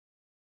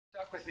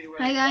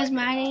Hi guys,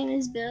 my name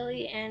is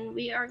Billy, and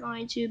we are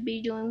going to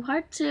be doing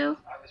part 2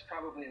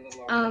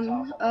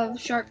 of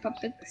Shark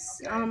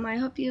Puppets. I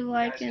hope you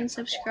like and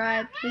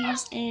subscribe.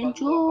 Please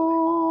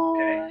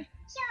enjoy.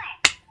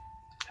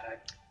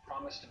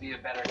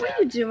 What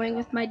are you doing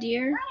with my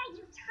deer?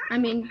 I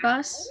mean,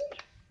 bus?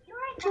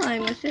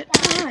 Playing with it.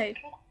 Why?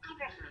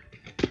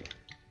 What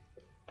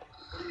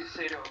do you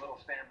say to a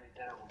little family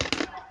dinner when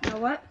You know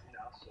what?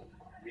 so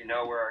we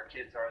know where our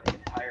kids are the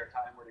entire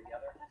time we're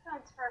together? That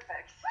sounds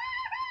perfect.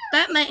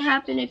 That might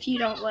happen if you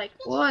don't like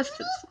or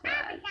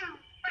subscribe.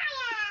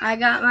 I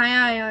got my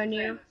eye on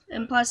you,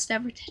 and plus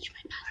never touch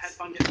my I had bus.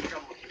 fun getting in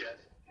trouble with you guys.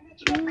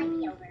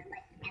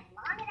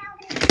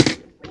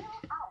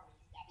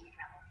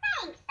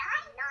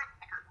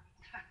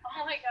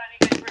 Oh my god,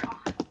 you guys were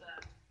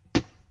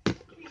awesome.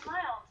 3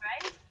 miles,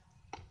 right?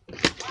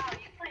 Wow,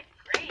 you played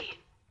great.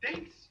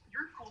 Thanks.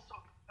 You're cool. So,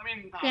 I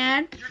mean,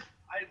 Dad?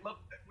 I love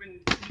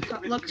when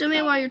Look to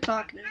me while you're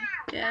talking.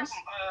 Yes?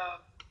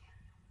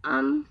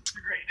 You're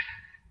great.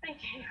 Thank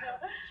you.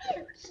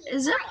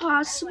 Is it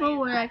possible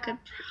where I could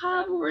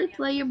probably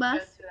play your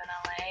bus?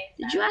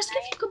 Did you ask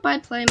if you could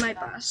play my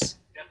bus?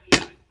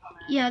 Definitely.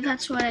 Yeah,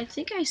 that's what I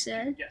think I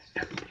said. Yes,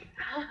 definitely.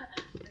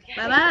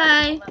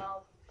 Bye-bye.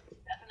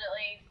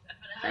 Definitely.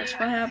 That's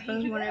what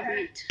happens whenever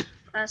you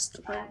ask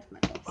to play with my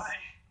bus. Bye.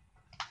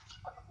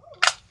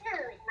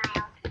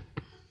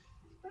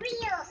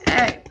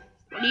 Hey,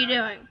 what are you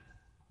doing?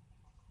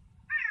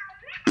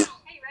 Hey,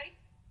 you ready?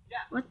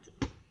 What?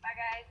 Bye,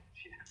 guys.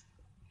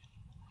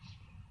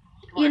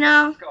 You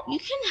know, you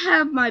can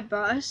have my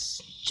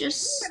bus.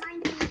 Just...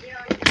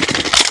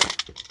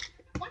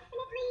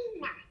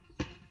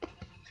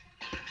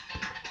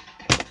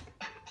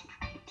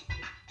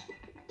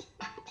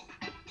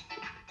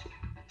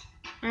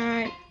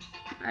 Alright,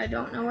 I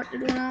don't know what to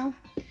do now.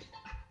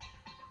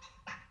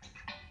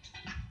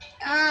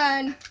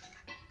 On.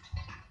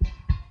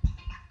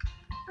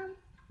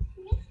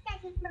 This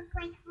doesn't look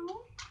like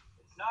home.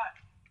 It's not.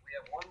 We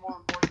have one more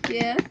important thing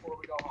Yeah. before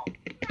we go home.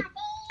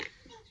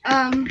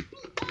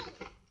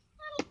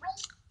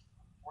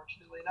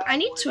 Fortunately not. I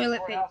need Boys,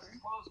 toilet the courthouse paper.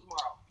 is closed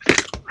tomorrow.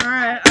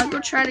 Alright, I'll go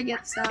try to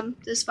get some.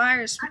 This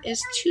virus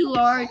is too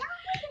large.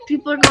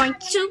 People are going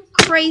too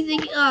crazy.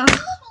 Ugh,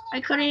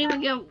 I couldn't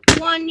even get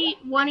one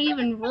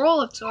even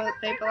roll of toilet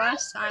paper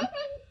last time.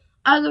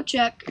 I'll go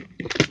check.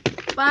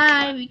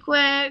 Bye, be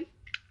quick.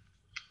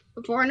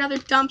 Before another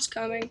dump's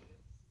coming.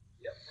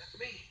 Yep, that's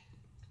me.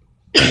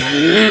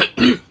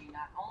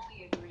 Not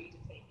only agree to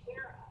take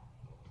care of,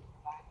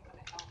 but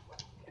going to help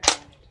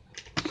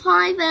with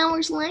 5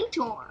 hours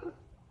later.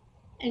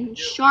 And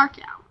shark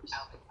hours.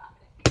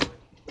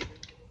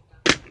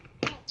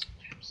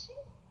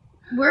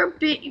 Where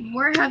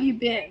have you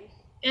been?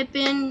 It's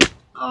been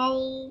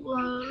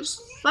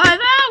almost 5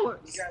 hours.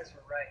 You guys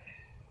were right.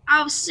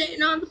 I was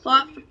sitting on the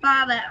pot for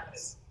 5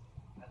 hours.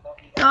 I love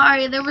you.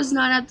 Sorry, there was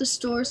none at the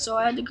store, so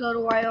I had to go to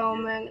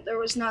Wyoming. There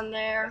was none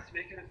there. Let's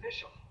make it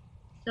official.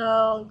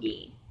 So,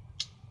 yeah.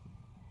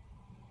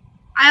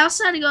 I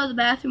also had to go to the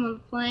bathroom on the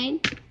plane.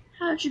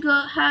 How'd you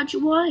go? How'd you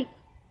wipe?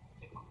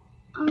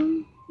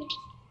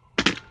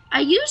 I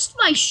used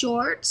my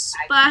shorts,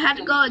 but I had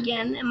to go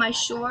again, and my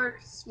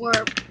shorts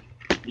were,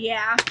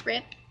 yeah,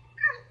 ripped.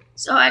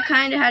 So I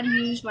kind of had to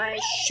use my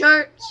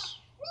shirts,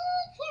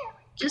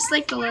 just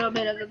like a little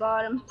bit of the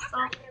bottom.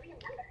 So,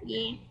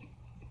 yeah.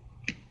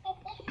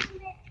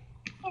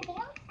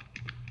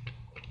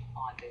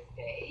 on this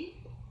day.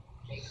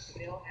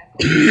 Jacksonville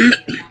has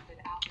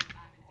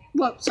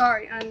Whoa,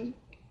 sorry, I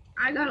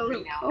got a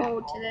little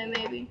cold today,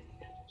 maybe.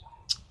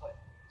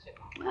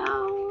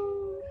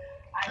 Well,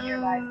 I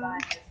hereby sign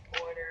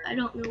this order. I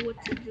don't know what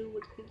to do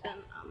with them.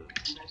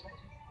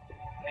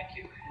 Thank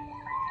you.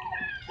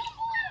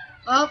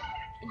 Well, I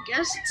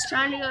guess it's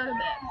time to go to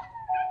bed.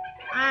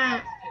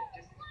 Alright.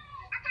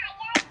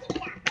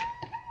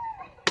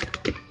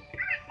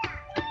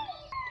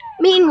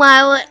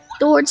 Meanwhile,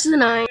 towards the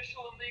night.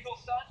 Official and legal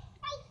son?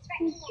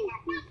 You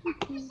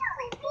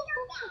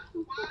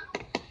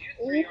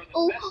three are the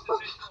Oh, best official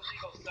and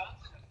legal sons.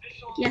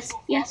 Official and yes,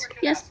 legal yes, father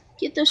yes. connect.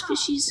 Get those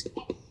fishies.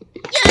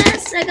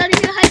 Yes, I got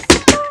into high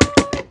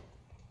school.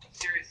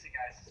 Seriously,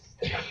 guys, this is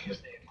the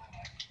happiest day of my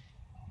life.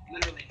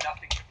 Literally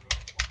nothing can ruin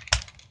it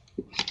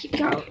for me. Keep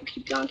going,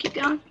 keep going, keep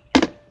going.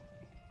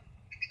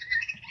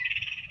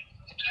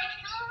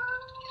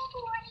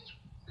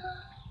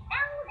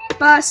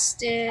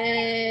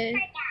 Busted.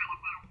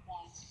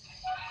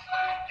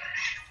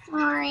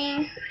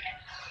 Sorry.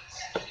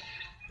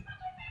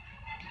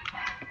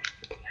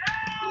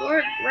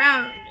 You're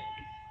grounded.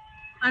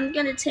 I'm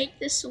gonna take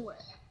this away.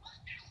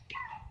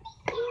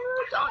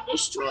 Don't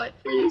destroy it,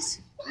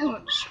 please. I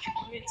won't destroy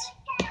it.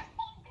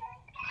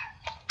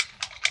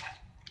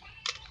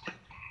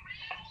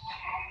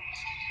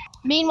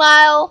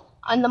 Meanwhile,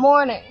 in the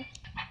morning.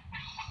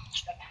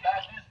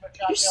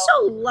 You're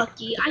so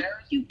lucky.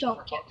 You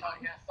don't get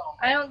mine.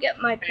 I don't get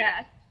my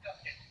pad.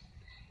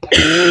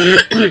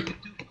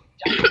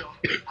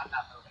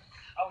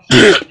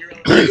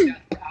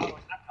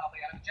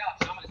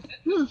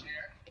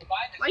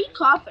 Why are you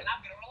coughing?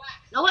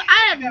 No,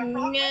 I have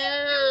no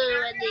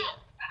idea.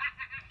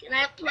 Can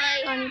I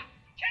play on your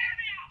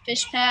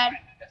fish pad?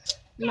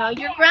 No,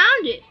 you're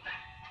grounded.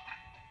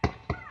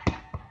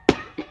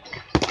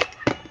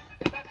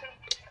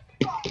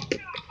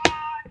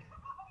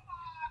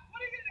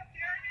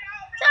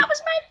 That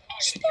was my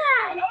fish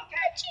pad.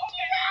 What'd you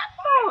do that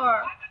for?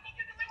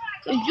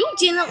 Because you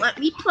didn't let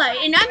me play,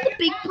 and I'm the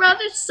big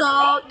brother,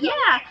 so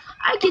yeah,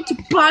 I get to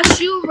boss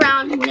you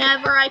around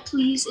whenever I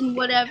please and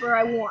whatever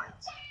I want.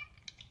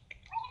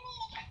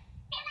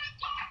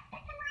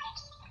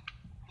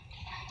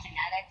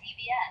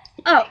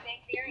 Oh,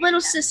 little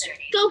sister,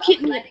 go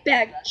get me a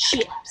bag of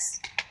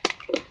chips.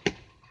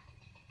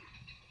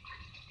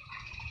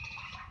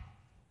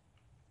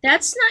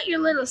 That's not your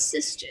little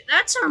sister.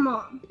 That's our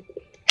mom.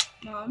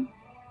 Mom.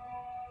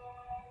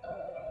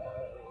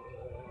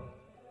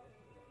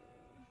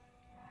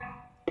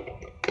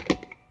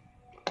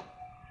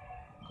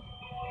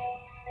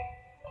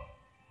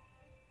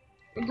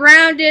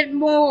 Grounded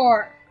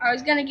more. I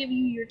was gonna give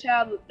you your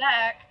tablet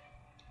back,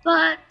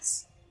 but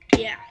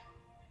yeah.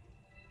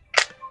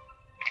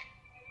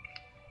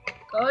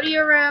 Go to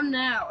your room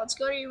now. Let's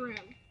go to your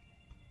room.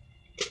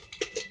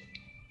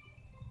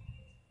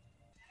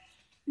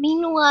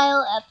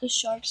 Meanwhile, at the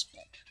Shark's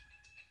Pit.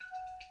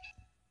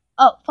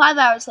 Oh, 5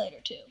 hours later,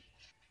 too.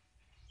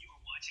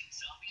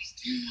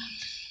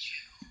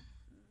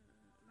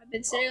 I've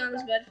been sitting on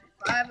this bed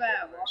for 5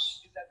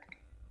 hours.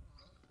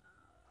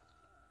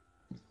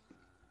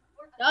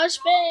 No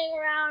spinning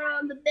around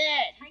on the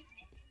bed.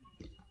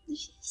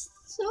 This is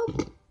so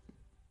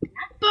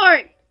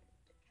boring.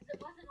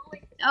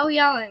 No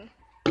yelling.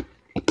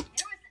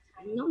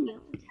 No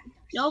yelling.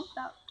 No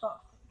about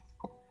talk.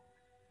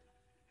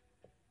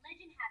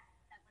 Legend has it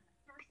that when the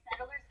first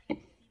settlers came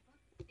to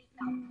Seabrook, they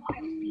found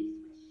wild beasts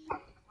with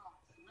sharp claws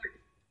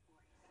lurking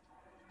in the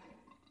forest.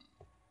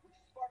 Which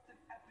sparked an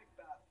epic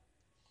battle.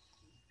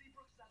 The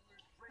Seabrook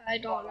settlers I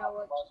don't know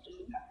what to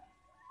do.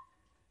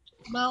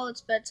 Well, it's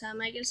bedtime.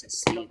 I guess I'll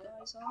see you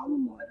guys all in the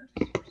morning.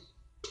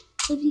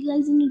 Hope you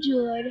guys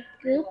enjoyed.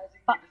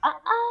 Goodbye.